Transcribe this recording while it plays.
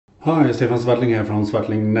Hi, Stefan Swartling here from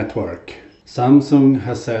Swartling Network. Samsung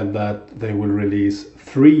has said that they will release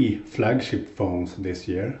 3 flagship phones this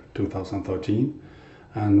year, 2013.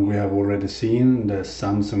 And we have already seen the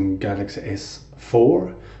Samsung Galaxy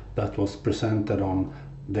S4 that was presented on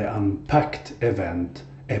the Unpacked Event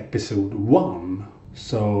Episode One.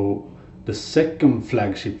 So the second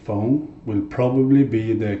flagship phone will probably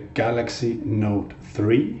be the Galaxy Note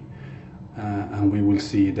 3. And we will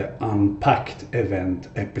see the Unpacked Event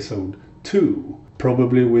Episode 2,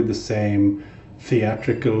 probably with the same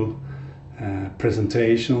theatrical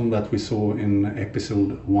presentation that we saw in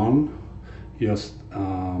Episode 1, just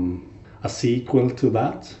a sequel to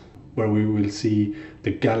that, where we will see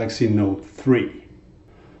the Galaxy Note 3.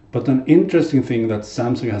 But an interesting thing that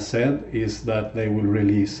Samsung has said is that they will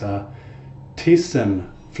release a Tizen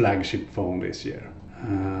flagship phone this year.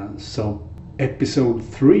 So Episode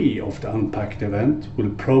 3 of the Unpacked event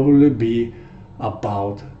will probably be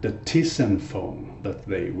about the Tizen phone that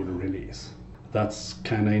they will release. That's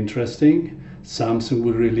kind of interesting. Samsung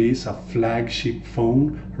will release a flagship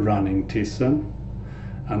phone running Tizen,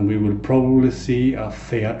 and we will probably see a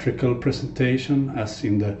theatrical presentation as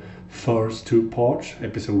in the first 2 parts,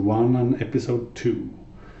 Episode 1 and Episode 2.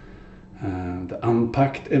 The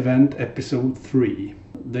Unpacked event Episode 3.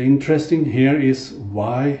 The interesting here is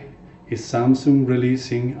why is Samsung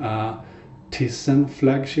releasing a Tizen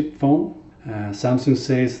flagship phone. Samsung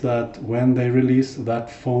says that when they release that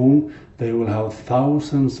phone, they will have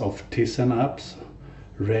thousands of Tizen apps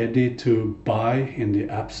ready to buy in the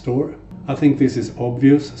App Store. I think this is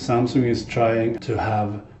obvious. Samsung is trying to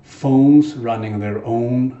have phones running their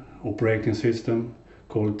own operating system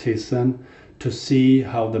called Tizen to see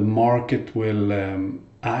how the market will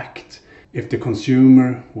act, if the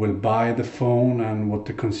consumer will buy the phone and what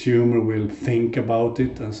the consumer will think about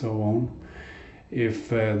it and so on. If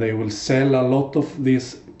they will sell a lot of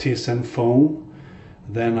this Tizen phone,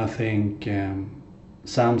 then I think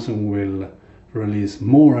Samsung will release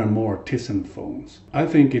more and more Tizen phones. I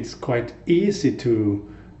think it's quite easy to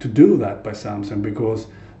do that by Samsung, because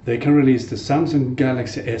they can release the Samsung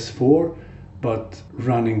Galaxy S4 but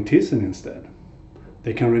running Tizen instead.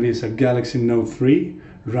 They can release a Galaxy Note 3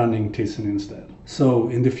 running Tizen instead. So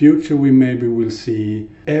in the future we maybe will see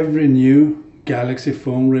every new Galaxy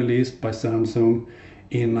phone released by Samsung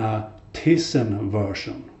in a Tizen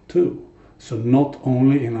version too. So not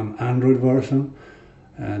only in an Android version,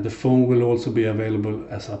 the phone will also be available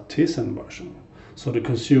as a Tizen version. So the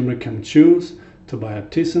consumer can choose to buy a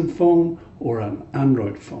Tizen phone or an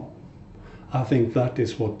Android phone. I think that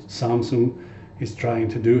is what Samsung is trying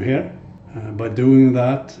to do here. By doing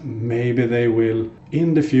that, maybe they will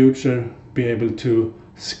in the future be able to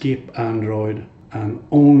skip Android and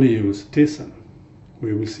only use Tizen.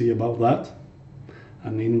 We will see about that.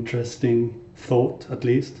 An interesting thought, at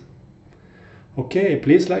least. Okay,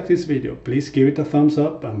 please like this video, please give it a thumbs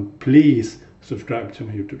up, and please subscribe to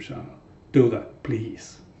my YouTube channel. Do that,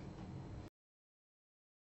 please.